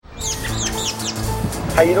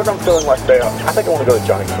Hey, you know what I'm feeling like today? I think I want to go to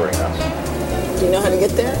Johnny Carino's. Do you know how to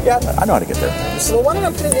get there? Yeah, I know how to get there. So why don't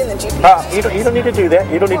I put it in the GPS? You don't need to do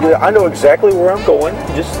that. You don't need to do that. I know exactly where I'm going.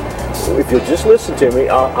 If you'll just listen to me,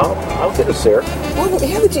 I'll get us there. Well, if we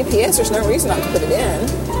have the GPS, there's no reason not to put it in.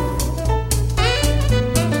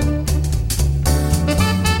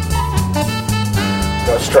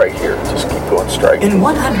 Go straight here. Just keep going straight. In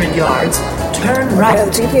 100 yards, turn right. Yeah,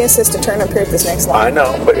 the GPS says to turn up here at this next line. I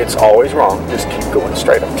know, but it's always wrong. Just keep going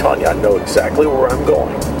straight. I'm telling you, I know exactly where I'm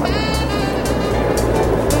going.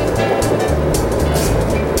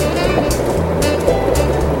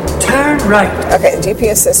 Turn right. Okay, the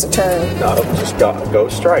GPS says to turn. No, just go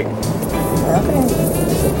straight. Okay.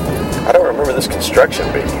 I don't remember this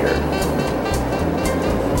construction being here.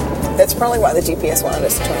 That's probably why the GPS wanted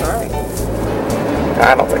us to turn right.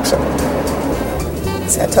 I don't think so.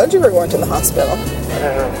 See, I told you we were going to the hospital.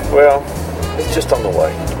 Well, it's just on the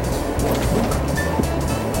way.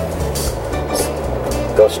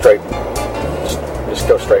 Go straight. Just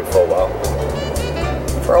go straight for a while.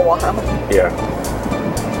 For a while. Yeah.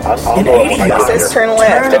 I'll In go up 80 when I yards, get It says here. turn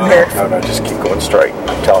left Turn up here. No, just keep going straight.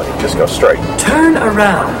 I'm telling you, just go straight. Turn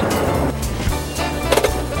around.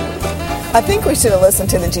 I think we should have listened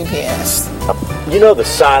to the GPS. You know the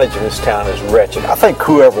signage in this town is wretched. I think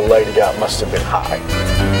whoever laid it out must have been high.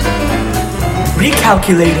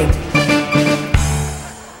 Recalculating.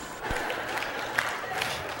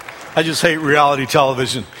 I just hate reality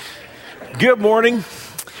television. Good morning.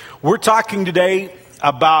 We're talking today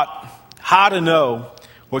about how to know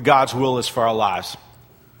what God's will is for our lives.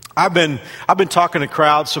 I've been talking to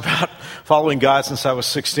crowds about following God since I was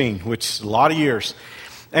 16, which is a lot of years.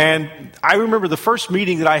 And I remember the first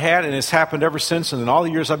meeting that I had, and it's happened ever since, and in all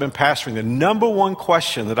the years I've been pastoring, the number one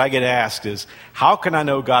question that I get asked is, how can I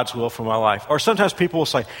know God's will for my life? Or sometimes people will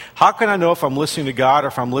say, how can I know if I'm listening to God or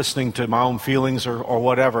if I'm listening to my own feelings or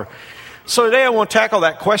whatever? So today I want to tackle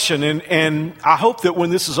that question, and I hope that when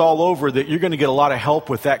this is all over that you're going to get a lot of help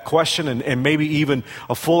with that question and maybe even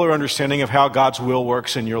a fuller understanding of how God's will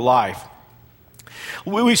works in your life.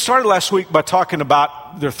 We started last week by talking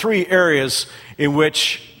about there are three areas in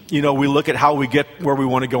which, we look at how we get where we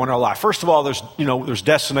want to go in our life. First of all, there's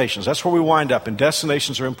destinations. That's where we wind up, and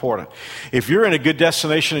destinations are important. If you're in a good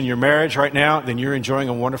destination in your marriage right now, then you're enjoying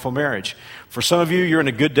a wonderful marriage. For some of you, you're in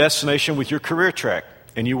a good destination with your career track,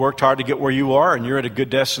 and you worked hard to get where you are, and you're at a good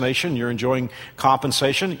destination, you're enjoying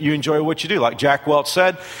compensation, you enjoy what you do. Like Jack Welch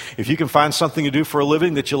said, if you can find something to do for a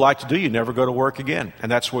living that you like to do, you never go to work again.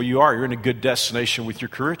 And that's where you are. You're in a good destination with your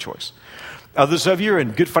career choice. Others of you are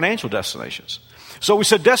in good financial destinations. So we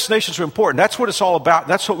said destinations are important. That's what it's all about.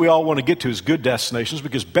 That's what we all want to get to is good destinations,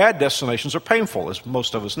 because bad destinations are painful, as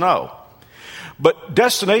most of us know. But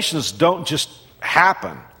destinations don't just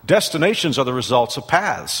happen. Destinations are the results of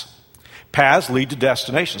paths. Paths lead to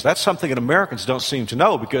destinations. That's something that Americans don't seem to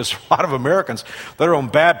know, because a lot of Americans that are on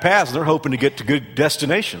bad paths, they're hoping to get to good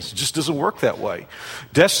destinations. It just doesn't work that way.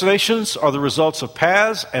 Destinations are the results of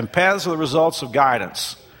paths, and paths are the results of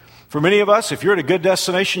guidance. For many of us, if you're at a good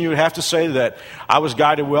destination, you would have to say that I was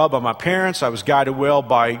guided well by my parents, I was guided well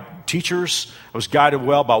by teachers, I was guided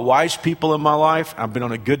well by wise people in my life, I've been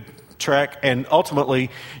on a good track, and ultimately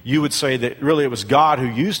you would say that really it was God who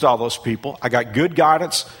used all those people. I got good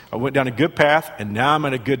guidance, I went down a good path, and now I'm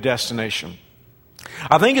at a good destination.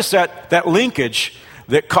 I think it's that linkage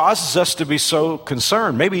that causes us to be so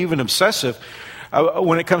concerned, maybe even obsessive,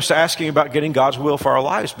 when it comes to asking about getting God's will for our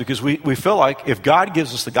lives, because we feel like if God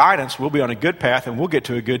gives us the guidance, we'll be on a good path and we'll get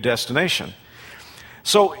to a good destination.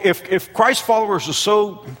 So if Christ followers are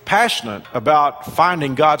so passionate about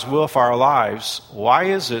finding God's will for our lives, why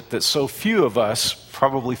is it that so few of us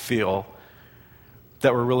probably feel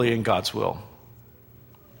that we're really in God's will?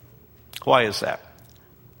 Why is that?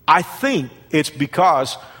 I think it's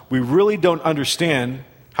because we really don't understand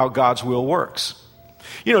how God's will works.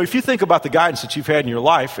 If you think about the guidance that you've had in your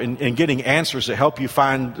life and getting answers that help you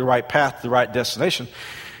find the right path, the right destination,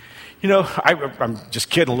 I'm just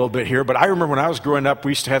kidding a little bit here, but I remember when I was growing up,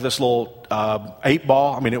 we used to have this little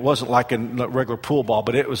 8-ball. I mean, it wasn't like a regular pool ball,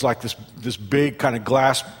 but it was like this big kind of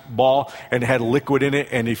glass ball, and it had liquid in it,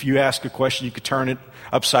 and if you ask a question, you could turn it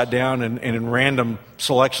upside down, and in random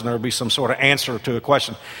selection, there would be some sort of answer to a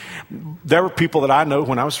question. There were people that I know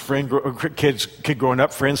when I was a kid growing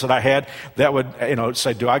up, friends that I had, that would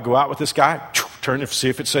say, do I go out with this guy? Turn it, see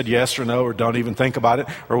if it said yes or no, or don't even think about it,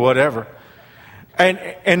 or whatever.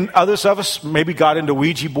 And others of us maybe got into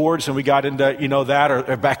Ouija boards, and we got into, that,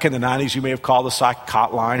 or back in the 90s, you may have called the psychic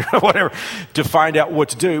hotline or whatever to find out what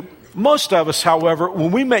to do. Most of us, however,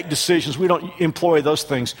 when we make decisions, we don't employ those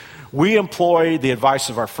things. We employ the advice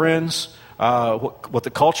of our friends, what the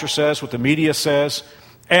culture says, what the media says.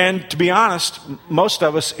 And to be honest, most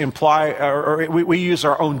of us we use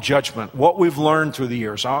our own judgment, what we've learned through the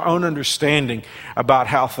years, our own understanding about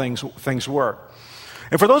how things work.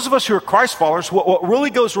 And for those of us who are Christ followers, what really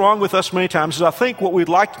goes wrong with us many times is I think what we'd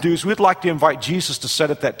like to do is we'd like to invite Jesus to sit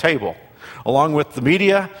at that table, along with the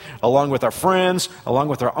media, along with our friends, along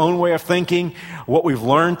with our own way of thinking, what we've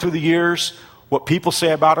learned through the years, what people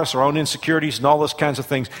say about us, our own insecurities, and all those kinds of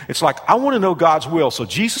things. It's like, I want to know God's will. So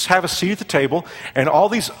Jesus, have a seat at the table, and all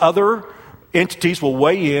these other entities will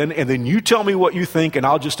weigh in, and then you tell me what you think, and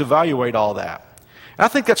I'll just evaluate all that. And I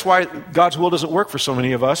think that's why God's will doesn't work for so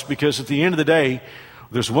many of us, because at the end of the day,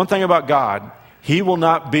 there's one thing about God: He will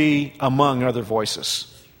not be among other voices.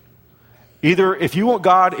 Either, if you want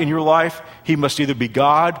God in your life, He must either be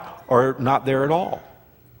God or not there at all.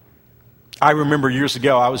 I remember years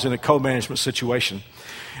ago, I was in a co-management situation.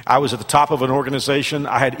 I was at the top of an organization.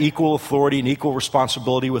 I had equal authority and equal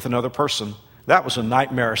responsibility with another person. That was a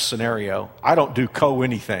nightmarish scenario. I don't do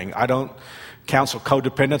co-anything. I don't counsel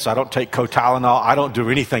codependence. I don't take co-Tylenol. I don't do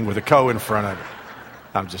anything with a co in front of it.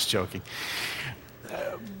 I'm just joking.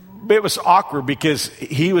 It was awkward because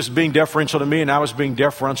he was being deferential to me and I was being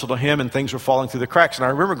deferential to him, and things were falling through the cracks. And I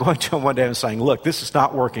remember going to him one day and saying, look, this is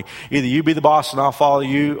not working. Either you be the boss and I'll follow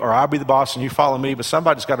you, or I'll be the boss and you follow me, but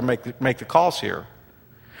somebody's got to make the calls here.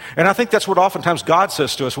 And I think that's what oftentimes God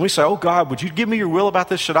says to us when we say, oh God, would you give me your will about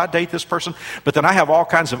this? Should I date this person? But then I have all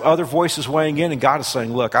kinds of other voices weighing in, and God is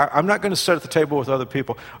saying, look, I'm not going to sit at the table with other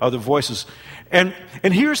people, other voices. And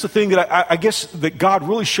here's the thing that I guess that God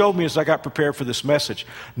really showed me as I got prepared for this message.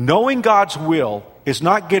 Knowing God's will is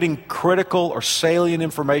not getting critical or salient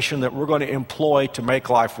information that we're going to employ to make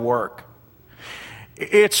life work.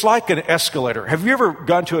 It's like an escalator. Have you ever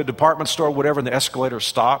gone to a department store or whatever and the escalator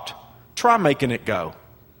stopped? Try making it go.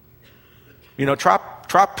 You know, try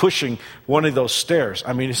pushing one of those stairs.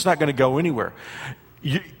 I mean, it's not going to go anywhere.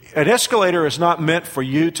 An escalator is not meant for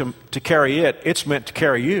you to carry it. It's meant to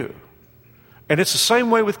carry you. And it's the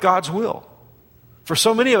same way with God's will. For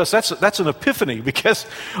so many of us, that's an epiphany, because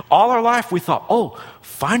all our life we thought, oh,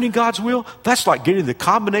 finding God's will, that's like getting the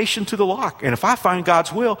combination to the lock. And if I find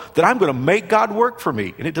God's will, then I'm going to make God work for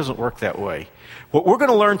me. And it doesn't work that way. What we're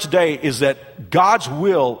going to learn today is that God's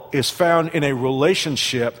will is found in a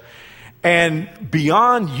relationship. And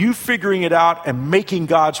beyond you figuring it out and making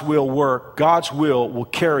God's will work, God's will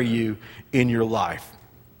carry you in your life.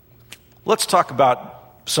 Let's talk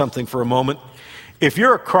about something for a moment. If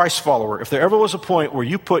you're a Christ follower, if there ever was a point where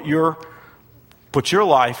you put your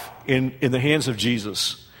life in the hands of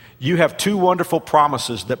Jesus, you have two wonderful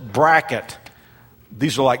promises that bracket.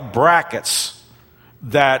 These are like brackets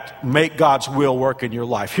that make God's will work in your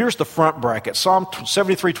life. Here's the front bracket. Psalm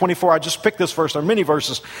 73:24. I just picked this verse. There are many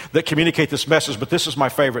verses that communicate this message, but this is my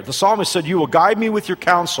favorite. The psalmist said, you will guide me with your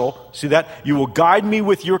counsel. See that? You will guide me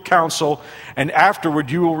with your counsel, and afterward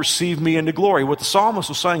you will receive me into glory. What the psalmist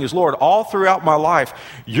was saying is, Lord, all throughout my life,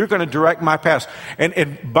 you're going to direct my path.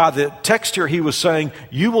 And by the text here, he was saying,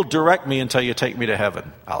 you will direct me until you take me to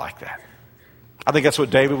heaven. I like that. I think that's what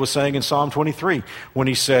David was saying in Psalm 23 when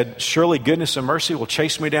he said, surely goodness and mercy will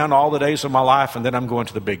chase me down all the days of my life, and then I'm going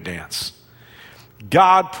to the big dance.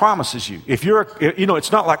 God promises you. If you're,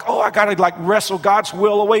 it's not like, oh, I got to wrestle God's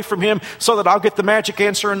will away from him so that I'll get the magic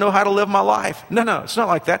answer and know how to live my life. No, it's not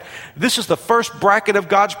like that. This is the first bracket of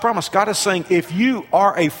God's promise. God is saying, if you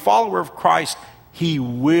are a follower of Christ, he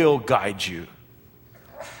will guide you.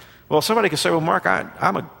 Well, somebody could say, well, Mark,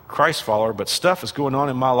 I'm a Christ follower, but stuff is going on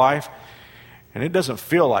in my life, and it doesn't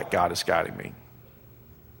feel like God is guiding me.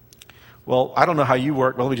 Well, I don't know how you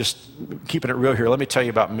work, but let me just, keeping it real here, let me tell you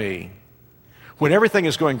about me. When everything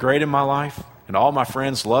is going great in my life, and all my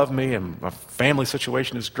friends love me, and my family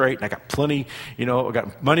situation is great, and I got plenty, I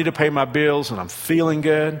got money to pay my bills, and I'm feeling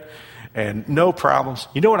good, and no problems.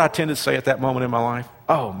 You know what I tend to say at that moment in my life?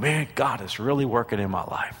 Oh man, God is really working in my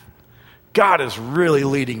life. God is really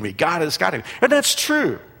leading me. God is guiding me. And that's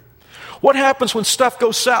true. What happens when stuff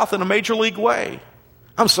goes south in a major league way?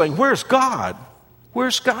 I'm saying, where's God?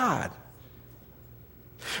 Where's God?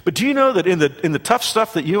 But do you know that in the tough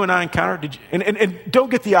stuff that you and I encounter, and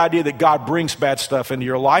don't get the idea that God brings bad stuff into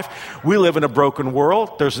your life. We live in a broken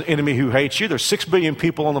world. There's an enemy who hates you. There's 6 billion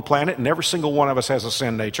people on the planet, and every single one of us has a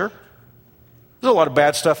sin nature. There's a lot of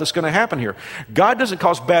bad stuff that's going to happen here. God doesn't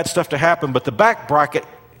cause bad stuff to happen, but the back bracket,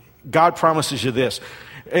 God promises you this.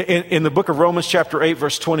 In the book of Romans chapter 8,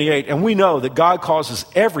 verse 28, and we know that God causes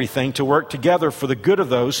everything to work together for the good of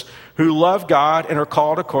those who love God and are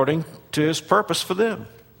called according to his purpose for them.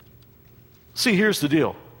 See, here's the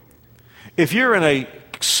deal. If you're in a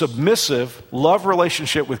submissive love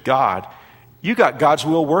relationship with God, you got God's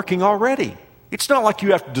will working already. It's not like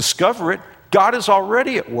you have to discover it. God is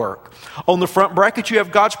already at work. On the front bracket, you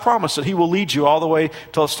have God's promise that he will lead you all the way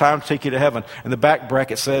till it's time to take you to heaven. And the back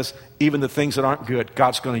bracket says, even the things that aren't good,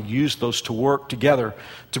 God's going to use those to work together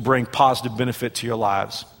to bring positive benefit to your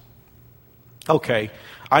lives. Okay,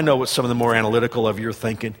 I know what some of the more analytical of you are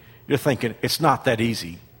thinking. You're thinking, it's not that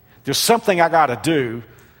easy. There's something I got to do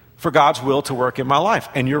for God's will to work in my life.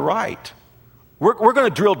 And you're right. We're going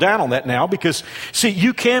to drill down on that now because, see,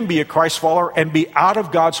 you can be a Christ follower and be out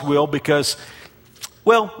of God's will because,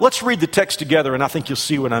 well, let's read the text together and I think you'll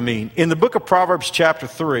see what I mean. In the book of Proverbs chapter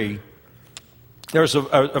 3, there's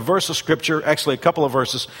a verse of scripture, actually a couple of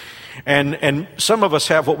verses, and some of us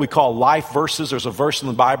have what we call life verses. There's a verse in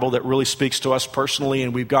the Bible that really speaks to us personally,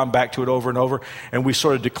 and we've gone back to it over and over, and we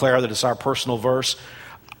sort of declare that it's our personal verse.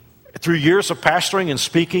 Through years of pastoring and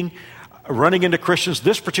speaking, running into Christians,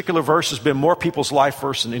 this particular verse has been more people's life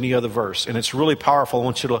verse than any other verse, and it's really powerful. I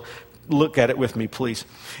want you to look at it with me, please.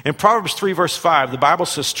 In Proverbs 3, verse 5, the Bible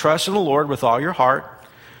says, trust in the Lord with all your heart.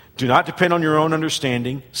 Do not depend on your own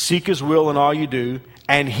understanding. Seek his will in all you do,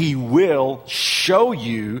 and he will show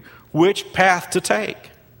you which path to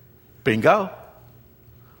take. Bingo.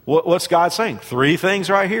 What's God saying? 3 things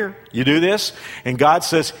right here. You do this, and God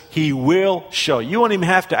says he will show you. You won't even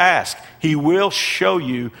have to ask. He will show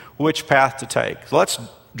you which path to take. So let's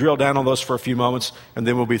drill down on those for a few moments, and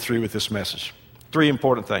then we'll be through with this message. 3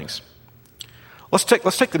 important things. Let's take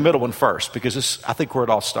the middle one first, because this, I think, where it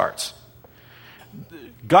all starts.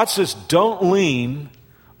 God says, don't lean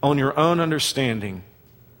on your own understanding.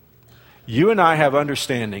 You and I have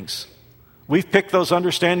understandings. We've picked those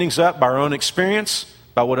understandings up by our own experience,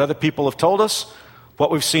 by what other people have told us,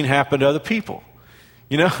 what we've seen happen to other people.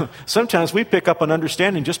 You know, sometimes we pick up an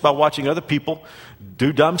understanding just by watching other people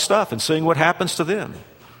do dumb stuff and seeing what happens to them.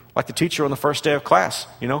 Like the teacher on the first day of class,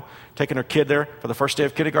 you know, taking her kid there for the first day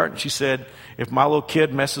of kindergarten. She said, if my little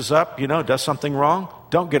kid messes up, you know, does something wrong,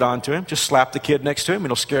 don't get on to him. Just slap the kid next to him.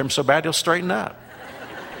 It'll scare him so bad he'll straighten up.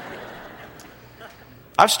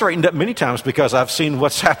 I've straightened up many times because I've seen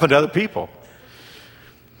what's happened to other people.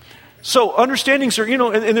 So understandings are, you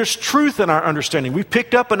know, and there's truth in our understanding. We've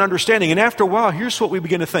picked up an understanding, and after a while, here's what we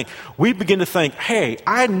begin to think. We begin to think, hey,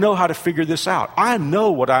 I know how to figure this out. I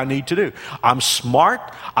know what I need to do. I'm smart.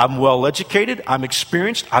 I'm well-educated. I'm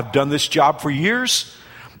experienced. I've done this job for years.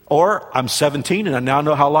 Or I'm 17 and I now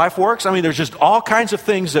know how life works. I mean, there's just all kinds of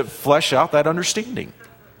things that flesh out that understanding.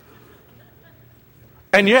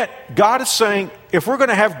 And yet, God is saying, if we're going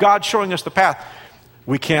to have God showing us the path,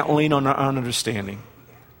 we can't lean on our own understanding.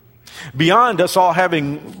 Beyond us all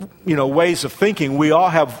having, you know, ways of thinking, we all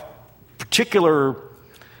have particular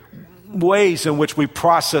ways in which we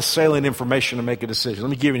process salient information to make a decision. Let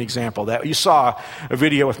me give you an example of that. You saw a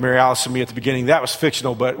video with Mary Alice and me at the beginning. That was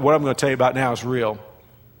fictional, but what I'm going to tell you about now is real.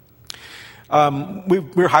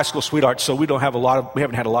 We're high school sweethearts, so we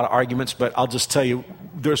haven't had a lot of arguments, but I'll just tell you,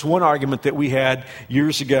 there's one argument that we had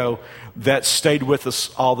years ago that stayed with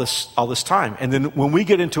us all this time. And then when we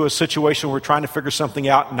get into a situation where we're trying to figure something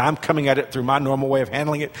out, and I'm coming at it through my normal way of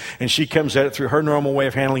handling it, and she comes at it through her normal way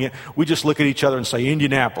of handling it, we just look at each other and say,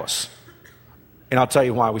 Indianapolis. And I'll tell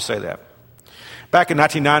you why we say that. Back in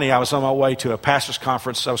 1990, I was on my way to a pastor's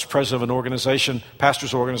conference. I was president of an organization,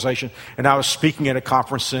 pastor's organization, and I was speaking at a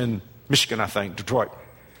conference in Michigan, I think, Detroit.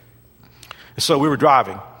 And so we were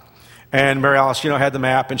driving. And Mary Alice, you know, had the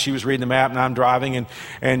map, and she was reading the map, and I'm driving.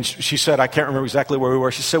 And she said, I can't remember exactly where we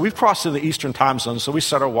were. She said, we've crossed into the Eastern time zone, so we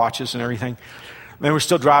set our watches and everything. And we're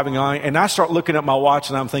still driving on. And I start looking at my watch,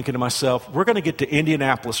 and I'm thinking to myself, we're going to get to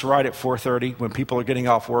Indianapolis right at 4:30 when people are getting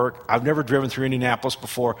off work. I've never driven through Indianapolis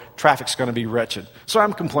before. Traffic's going to be wretched. So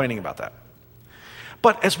I'm complaining about that.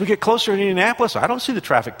 But as we get closer to Indianapolis, I don't see the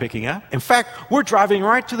traffic picking up. In fact, we're driving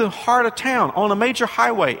right to the heart of town on a major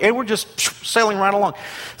highway, and we're just sailing right along.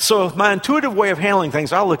 So with my intuitive way of handling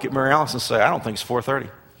things, I'll look at Mary Alice and say, I don't think it's 4:30.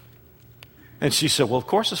 And she said, well, of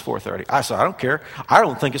course it's 4:30. I said, I don't care. I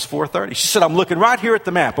don't think it's 4:30. She said, I'm looking right here at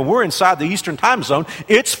the map, and we're inside the Eastern time zone.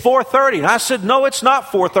 It's 4:30. And I said, no, it's not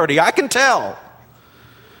 4:30. I can tell.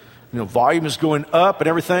 You know, volume is going up and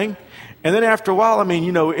everything. And then after a while, I mean,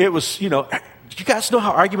 you know, it was, you know, you guys know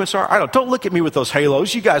how arguments are? Don't look at me with those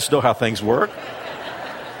halos. You guys know how things work.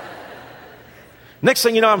 Next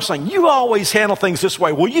thing you know, I'm saying, you always handle things this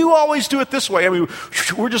way. Well, you always do it this way. I mean,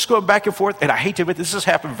 we're just going back and forth. And I hate to admit, this has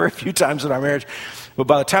happened very few times in our marriage. But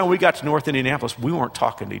by the time we got to North Indianapolis, we weren't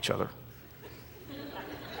talking to each other.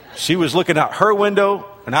 She was looking out her window,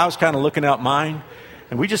 and I was kind of looking out mine.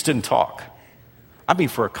 And we just didn't talk. I mean,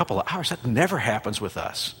 for a couple of hours. That never happens with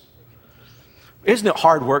us. Isn't it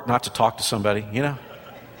hard work not to talk to somebody, you know?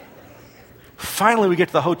 Finally, we get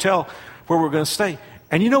to the hotel where we're going to stay.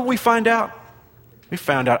 And you know what we find out? We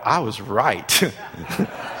found out I was right.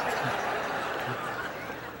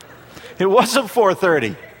 It wasn't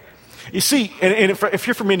 4:30. You see, and if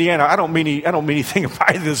you're from Indiana, I don't mean anything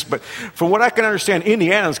by this, but from what I can understand,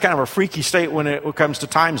 Indiana is kind of a freaky state when it comes to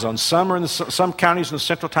time zones. Some are in some counties in the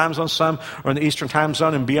central time zone, some are in the eastern time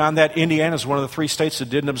zone, and beyond that, Indiana is one of the 3 states that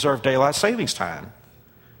didn't observe daylight savings time.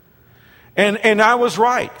 And I was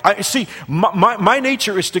right. My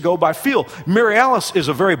nature is to go by feel. Mary Alice is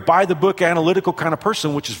a very by-the-book analytical kind of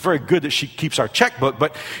person, which is very good that she keeps our checkbook,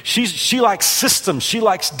 but she likes systems. She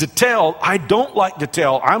likes detail. I don't like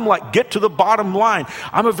detail. I'm like, get to the bottom line.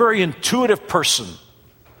 I'm a very intuitive person.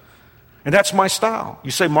 And that's my style.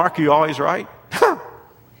 You say, Mark, are you always right?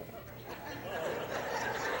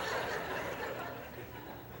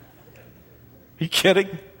 You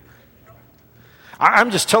kidding?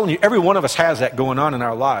 I'm just telling you, every one of us has that going on in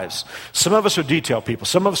our lives. Some of us are detail people.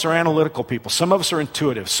 Some of us are analytical people. Some of us are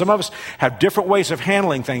intuitive. Some of us have different ways of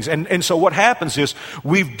handling things. And so what happens is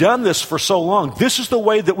we've done this for so long. This is the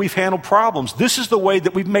way that we've handled problems. This is the way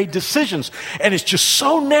that we've made decisions. And it's just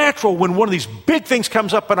so natural when one of these big things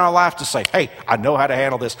comes up in our life to say, hey, I know how to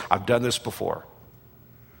handle this. I've done this before.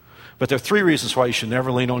 But there are 3 reasons why you should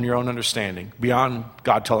never lean on your own understanding beyond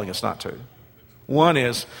God telling us not to. One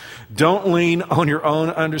is, don't lean on your own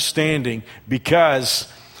understanding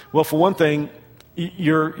because, well, for one thing,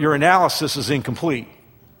 your analysis is incomplete.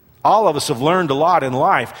 All of us have learned a lot in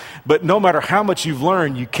life, but no matter how much you've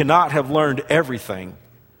learned, you cannot have learned everything.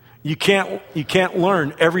 You can't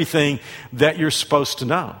learn everything that you're supposed to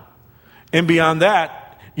know. And beyond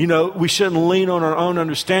that, we shouldn't lean on our own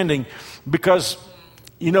understanding because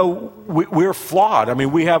we're flawed. I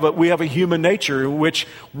mean, we have a human nature in which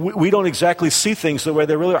we don't exactly see things the way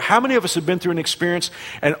they really are. How many of us have been through an experience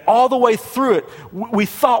and all the way through it, we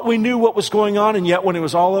thought we knew what was going on, and yet when it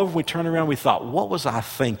was all over, we turned around, we thought, what was I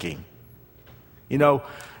thinking? Our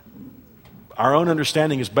own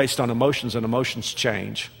understanding is based on emotions, and emotions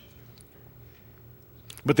change.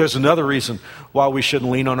 But there's another reason why we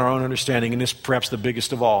shouldn't lean on our own understanding, and this is perhaps the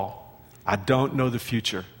biggest of all. I don't know the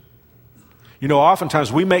future.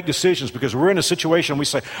 Oftentimes we make decisions because we're in a situation and we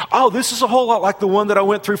say, oh, this is a whole lot like the one that I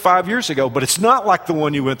went through 5 years ago, but it's not like the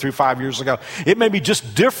one you went through 5 years ago. It may be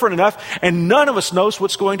just different enough, and none of us knows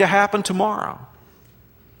what's going to happen tomorrow.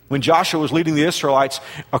 When Joshua was leading the Israelites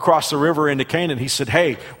across the river into Canaan, he said,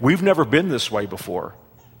 hey, we've never been this way before.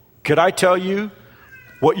 Could I tell you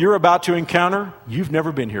what you're about to encounter? You've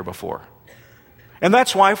never been here before. And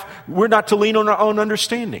that's why we're not to lean on our own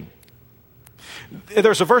understanding.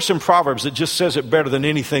 There's a verse in Proverbs that just says it better than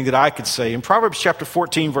anything that I could say. In Proverbs chapter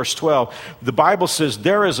 14, verse 12, the Bible says,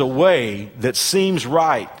 there is a way that seems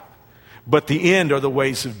right, but the end are the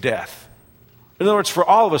ways of death. In other words, for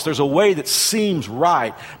all of us, there's a way that seems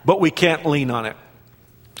right, but we can't lean on it.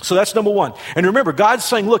 So that's number one. And remember, God's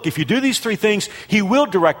saying, look, if you do these 3 things, He will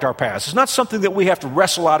direct our paths. It's not something that we have to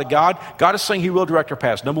wrestle out of God. God is saying He will direct our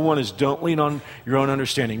paths. Number 1 is don't lean on your own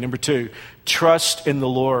understanding. Number 2, trust in the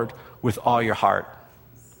Lord with all your heart.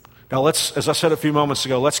 Now as I said a few moments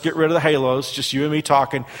ago, let's get rid of the halos, just you and me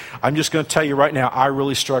talking. I'm just going to tell you right now, I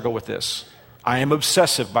really struggle with this. I am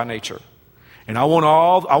obsessive by nature. And I want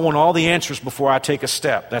all the answers before I take a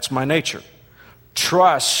step. That's my nature.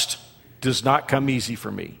 Trust does not come easy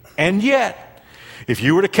for me. And yet, if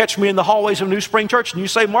you were to catch me in the hallways of New Spring Church and you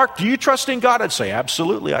say, Mark, do you trust in God? I'd say,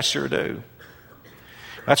 absolutely, I sure do.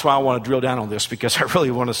 That's why I want to drill down on this, because I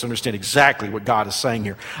really want us to understand exactly what God is saying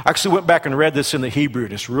here. I actually went back and read this in the Hebrew,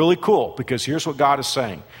 and it's really cool, because here's what God is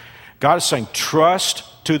saying. God is saying, trust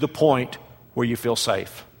to the point where you feel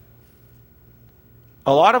safe.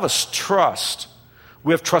 A lot of us trust.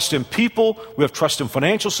 We have trust in people. We have trust in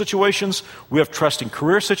financial situations. We have trust in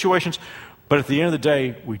career situations. But at the end of the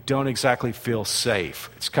day, we don't exactly feel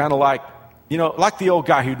safe. It's kind of like, like the old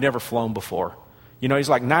guy who'd never flown before. He's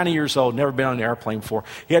like 90 years old, never been on an airplane before.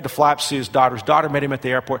 He had to fly up to see his daughter. His daughter met him at the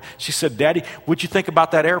airport. She said, Daddy, what'd you think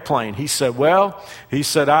about that airplane? He said,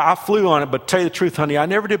 I flew on it, but to tell you the truth, honey, I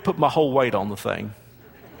never did put my whole weight on the thing.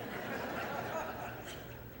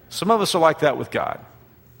 Some of us are like that with God.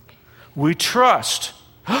 We trust,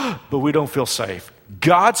 but we don't feel safe.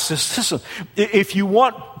 God says, listen, if you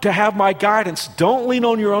want to have my guidance, don't lean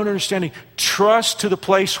on your own understanding. Trust to the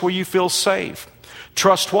place where you feel safe.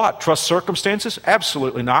 Trust what? Trust circumstances?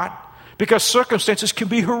 Absolutely not. Because circumstances can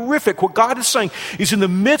be horrific. What God is saying is in the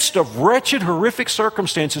midst of wretched, horrific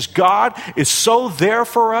circumstances, God is so there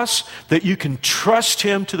for us that you can trust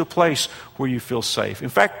Him to the place where you feel safe. In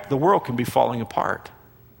fact, the world can be falling apart.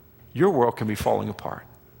 Your world can be falling apart.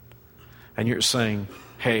 And you're saying,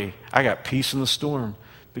 hey, I got peace in the storm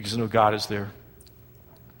because I know God is there.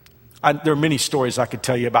 There are many stories I could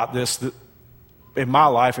tell you about this. in my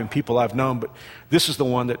life and people I've known, but this is the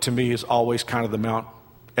one that to me is always kind of the Mount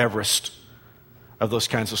Everest of those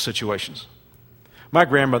kinds of situations. My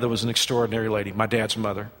grandmother was an extraordinary lady, my dad's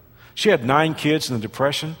mother. She had 9 kids in the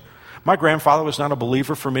Depression. My grandfather was not a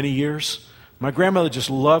believer for many years. My grandmother just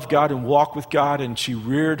loved God and walked with God, and she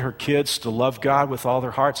reared her kids to love God with all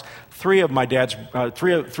their hearts. Three of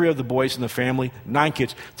the boys in the family, 9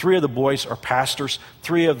 kids, 3 of the boys are pastors.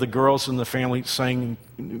 3 of the girls in the family sang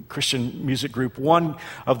Christian music group. 1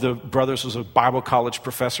 of the brothers was a Bible college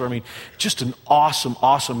professor. I mean, just an awesome,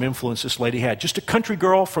 awesome influence this lady had. Just a country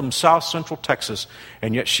girl from South Central Texas,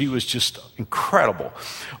 and yet she was just incredible.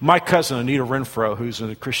 My cousin, Anita Renfro, who's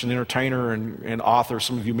a Christian entertainer and author,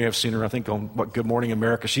 some of you may have seen her, I think, on Good Morning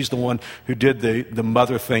America. She's the one who did the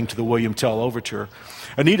mother thing to the William Tell Overture.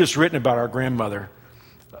 Anita's written about our grandmother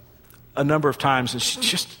a number of times, and she's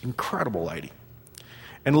just an incredible lady.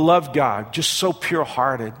 And loved God, just so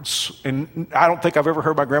pure-hearted. And I don't think I've ever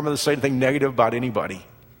heard my grandmother say anything negative about anybody.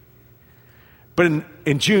 But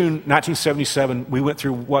in June 1977, we went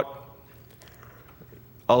through what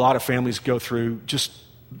a lot of families go through, just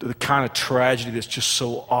the kind of tragedy that's just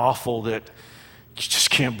so awful that you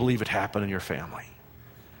just can't believe it happened in your family.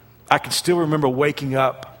 I can still remember waking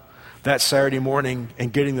up that Saturday morning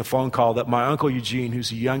and getting the phone call that my Uncle Eugene, who's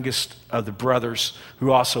the youngest of the brothers,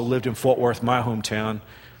 who also lived in Fort Worth, my hometown,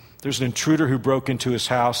 there's an intruder who broke into his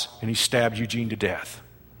house and he stabbed Eugene to death.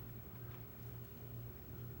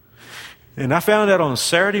 And I found out on a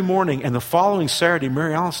Saturday morning, and the following Saturday,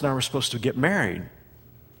 Mary Alice and I were supposed to get married.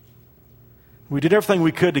 We did everything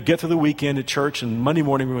we could to get through the weekend at church, and Monday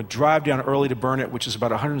morning we would drive down early to Burnett, which is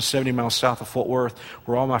about 170 miles south of Fort Worth,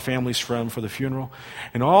 where all my family's from, for the funeral.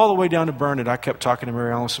 And all the way down to Burnett, I kept talking to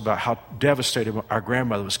Mary Alice about how devastated our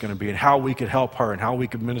grandmother was going to be and how we could help her and how we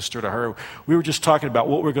could minister to her. We were just talking about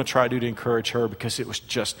what we were going to try to do to encourage her, because it was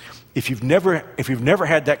just, if you've never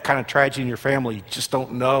had that kind of tragedy in your family, you just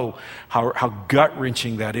don't know how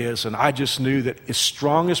gut-wrenching that is. And I just knew that as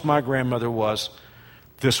strong as my grandmother was,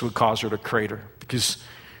 this would cause her to crater, because,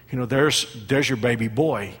 there's your baby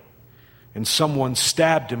boy, and someone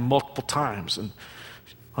stabbed him multiple times, and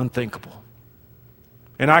unthinkable.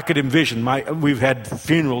 And I could envision, we've had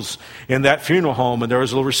funerals in that funeral home, and there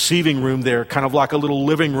was a little receiving room there, kind of like a little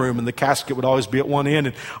living room, and the casket would always be at one end,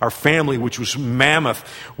 and our family, which was mammoth,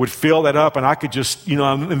 would fill that up, and I could just,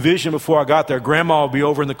 envision before I got there, Grandma would be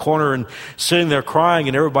over in the corner and sitting there crying,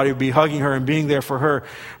 and everybody would be hugging her and being there for her.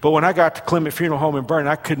 But when I got to Clement Funeral Home in Vernon,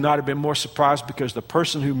 I could not have been more surprised, because the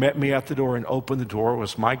person who met me at the door and opened the door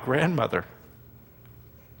was my grandmother.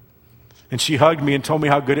 And she hugged me and told me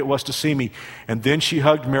how good it was to see me. And then she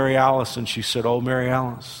hugged Mary Alice and she said, "Oh, Mary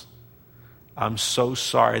Alice, I'm so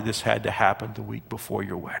sorry this had to happen the week before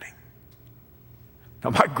your wedding."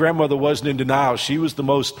 Now, my grandmother wasn't in denial. She was the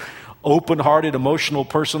most open-hearted, emotional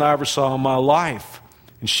person I ever saw in my life.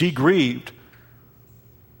 And she grieved.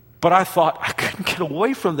 But I thought, I couldn't get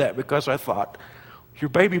away from that, because I thought, your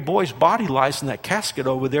baby boy's body lies in that casket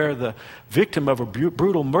over there, the victim of a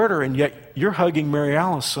brutal murder, and yet you're hugging Mary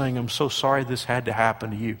Alice saying, "I'm so sorry this had to happen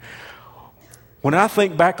to you." When I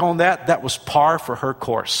think back on that, that was par for her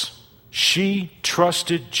course. She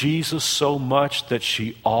trusted Jesus so much that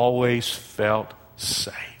she always felt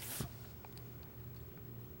safe.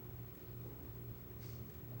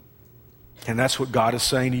 And that's what God is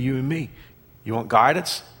saying to you and me. You want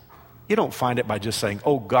guidance? You don't find it by just saying,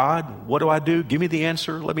 "Oh, God, what do I do? Give me the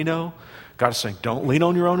answer. Let me know." God is saying, don't lean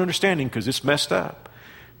on your own understanding, because it's messed up.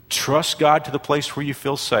 Trust God to the place where you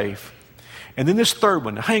feel safe. And then this third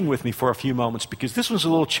one, hang with me for a few moments, because this one's a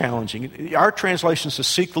little challenging. Our translation says,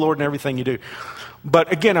 seek the Lord in everything you do.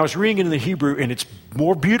 But again, I was reading it in the Hebrew, and it's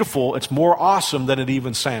more beautiful, it's more awesome than it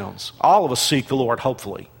even sounds. All of us seek the Lord,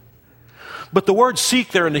 hopefully. But the word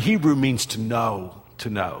seek there in the Hebrew means to know, to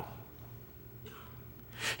know.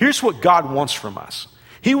 Here's what God wants from us.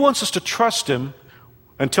 He wants us to trust Him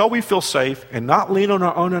until we feel safe and not lean on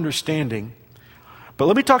our own understanding. But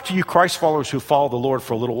let me talk to you Christ followers who follow the Lord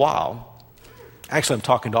for a little while. Actually, I'm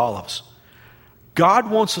talking to all of us.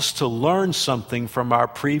 God wants us to learn something from our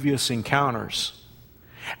previous encounters.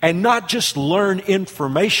 And not just learn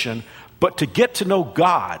information, but to get to know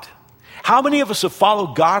God. How many of us have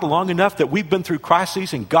followed God long enough that we've been through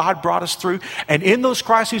crises and God brought us through? And in those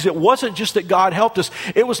crises, it wasn't just that God helped us.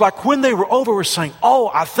 It was like when they were over, we're saying,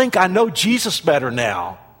 "Oh, I think I know Jesus better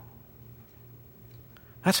now."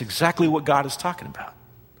 That's exactly what God is talking about.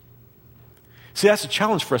 See, that's a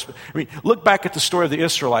challenge for us. I mean, look back at the story of the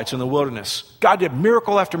Israelites in the wilderness. God did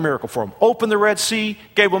miracle after miracle for them. Opened the Red Sea,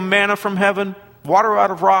 gave them manna from heaven, water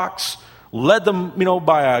out of rocks, led them,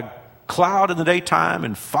 by a cloud in the daytime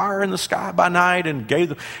and fire in the sky by night, and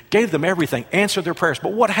gave them everything, answered their prayers.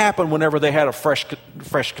 But what happened whenever they had a fresh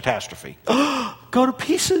catastrophe? Go to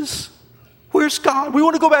pieces. Where's God? We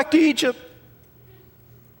want to go back to Egypt.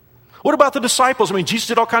 What about the disciples? I mean, Jesus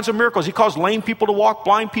did all kinds of miracles. He caused lame people to walk,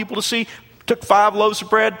 blind people to see, took 5 loaves of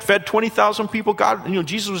bread, fed 20,000 people.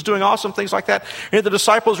 Jesus was doing awesome things like that. And the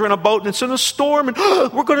disciples were in a boat and it's in a storm and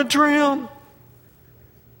we're going to drown.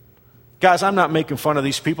 Guys, I'm not making fun of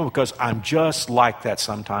these people because I'm just like that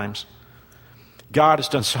sometimes. God has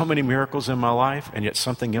done so many miracles in my life, and yet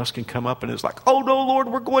something else can come up and it's like, oh no, Lord,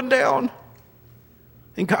 we're going down.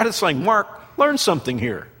 And God is saying, Mark, learn something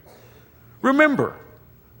here. Remember,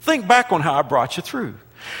 think back on how I brought you through.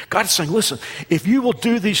 God is saying, listen, if you will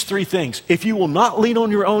do these 3 things, if you will not lean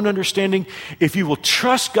on your own understanding, if you will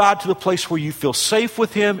trust God to the place where you feel safe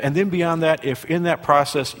with Him, and then beyond that, if in that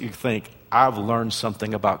process you think, I've learned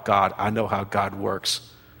something about God, I know how God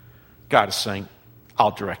works, God is saying,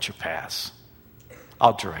 I'll direct your paths.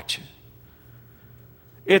 I'll direct you.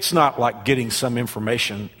 It's not like getting some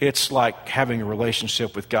information. It's like having a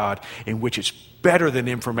relationship with God in which it's better than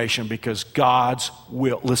information, because God's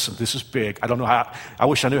will, listen, this is big. I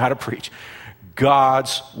wish I knew how to preach.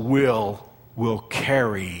 God's will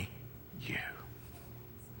carry you.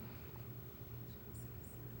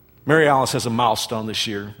 Mary Alice has a milestone this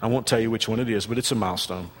year. I won't tell you which one it is, but it's a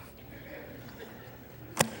milestone.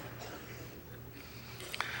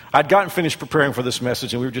 I'd gotten finished preparing for this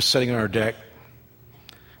message, and we were just sitting on our deck.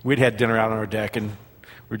 We'd had dinner out on our deck, and we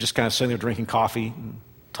were just kind of sitting there drinking coffee and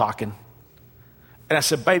talking. And I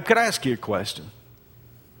said, babe, could I ask you a question?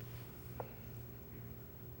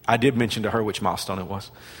 I did mention to her which milestone it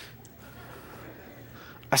was.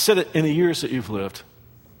 I said, in the years that you've lived,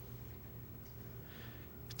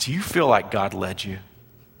 do you feel like God led you?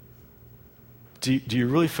 Do you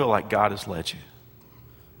really feel like God has led you?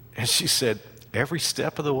 And she said, every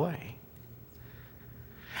step of the way.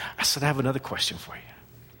 I said, I have another question for you.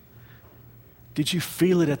 Did you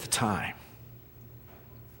feel it at the time?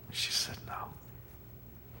 She said, no.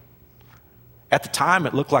 At the time,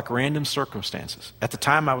 it looked like random circumstances. At the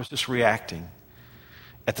time, I was just reacting.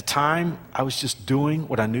 At the time, I was just doing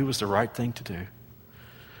what I knew was the right thing to do.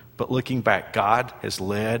 But looking back, God has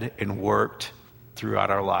led and worked throughout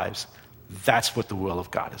our lives. That's what the will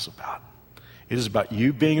of God is about. It is about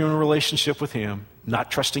you being in a relationship with Him, not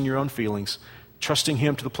trusting your own feelings, trusting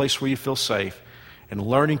Him to the place where you feel safe, and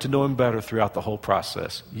learning to know Him better throughout the whole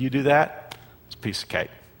process. You do that, it's a piece of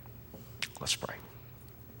cake. Let's pray.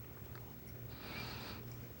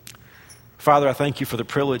 Father, I thank you for the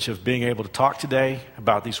privilege of being able to talk today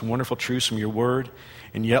about these wonderful truths from your word.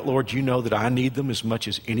 And yet, Lord, you know that I need them as much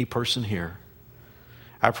as any person here.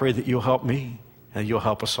 I pray that you'll help me and you'll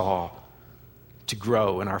help us all to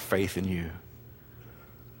grow in our faith in you.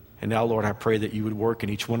 And now, Lord, I pray that you would work in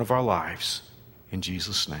each one of our lives. In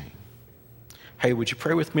Jesus' name. Hey, would you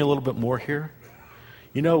pray with me a little bit more here?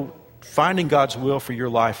 You know, finding God's will for your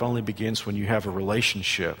life only begins when you have a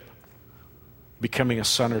relationship, becoming a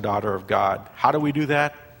son or daughter of God. How do we do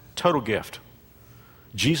that? Total gift.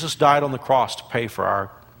 Jesus died on the cross to pay for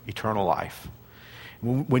our eternal life.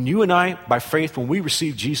 When you and I, by faith, when we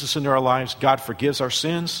receive Jesus into our lives, God forgives our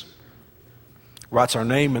sins, writes our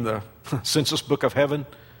name in the census book of heaven,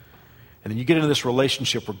 and then you get into this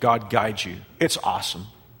relationship where God guides you. It's awesome.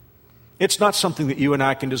 It's not something that you and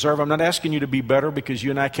I can deserve. I'm not asking you to be better because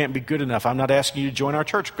you and I can't be good enough. I'm not asking you to join our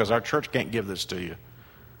church because our church can't give this to you.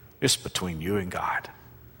 It's between you and God.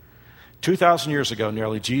 2,000 years ago,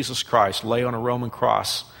 nearly, Jesus Christ lay on a Roman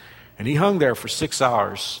cross, and he hung there for 6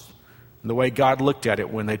 hours. And the way God looked at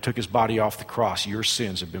it when they took his body off the cross, your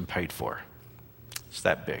sins have been paid for. It's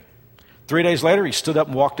that big. 3 days later, he stood up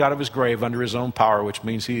and walked out of his grave under his own power, which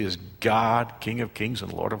means he is God, King of kings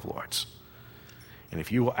and Lord of lords. And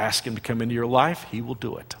if you will ask him to come into your life, he will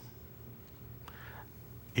do it.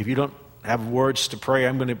 If you don't have words to pray,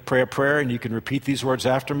 I'm going to pray a prayer, and you can repeat these words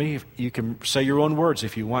after me. You can say your own words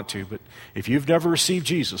if you want to, but if you've never received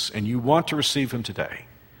Jesus and you want to receive him today,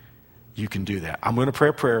 you can do that. I'm going to pray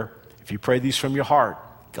a prayer. If you pray these from your heart,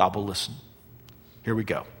 God will listen. Here we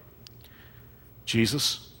go.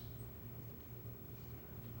 Jesus,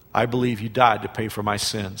 I believe you died to pay for my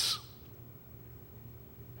sins.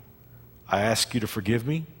 I ask you to forgive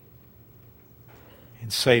me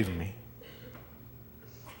and save me.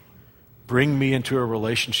 Bring me into a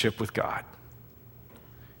relationship with God.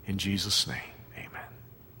 In Jesus' name, amen.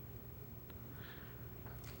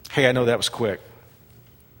 Hey, I know that was quick.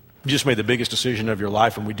 You just made the biggest decision of your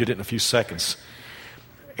life, and we did it in a few seconds.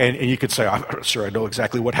 And you could say, I'm not sure I know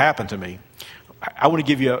exactly what happened to me. I want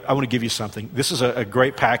to give you something. This is a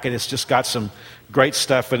great packet. It's just got some great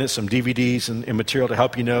stuff in it, some DVDs and material to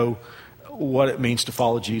help you know what it means to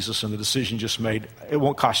follow Jesus and the decision you just made. It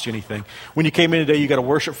won't cost you anything. When you came in today, you got a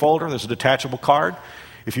worship folder. There's a detachable card.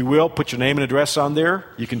 If you will, put your name and address on there.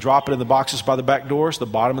 You can drop it in the boxes by the back doors, the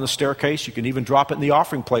bottom of the staircase. You can even drop it in the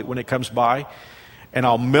offering plate when it comes by. And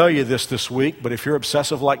I'll mail you this week, but if you're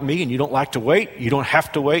obsessive like me and you don't like to wait, you don't have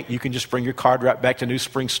to wait. You can just bring your card right back to New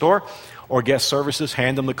Spring Store or guest services,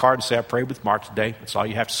 hand them the card and say, I prayed with Mark today. That's all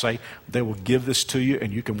you have to say. They will give this to you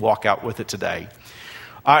and you can walk out with it today.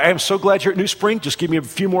 I am so glad you're at New Spring. Just give me a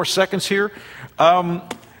few more seconds here.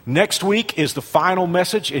 Next week is the final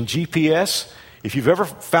message in GPS. If you've ever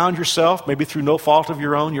found yourself, maybe through no fault of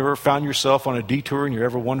your own, you ever found yourself on a detour and you're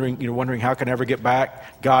ever wondering how can I ever get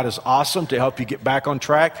back? God is awesome to help you get back on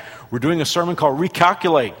track. We're doing a sermon called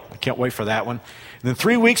Recalculate. I can't wait for that one. And then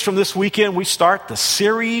 3 weeks from this weekend, we start the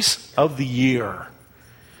series of the year.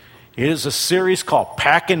 It is a series called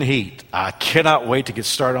Packing Heat. I cannot wait to get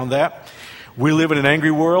started on that. We live in an angry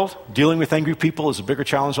world. Dealing with angry people is a bigger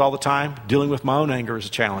challenge all the time. Dealing with my own anger is a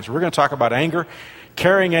challenge. We're going to talk about anger,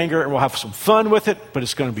 carrying anger, and we'll have some fun with it, but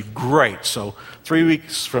it's going to be great. So 3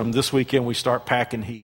 weeks from this weekend, we start Packing Heat.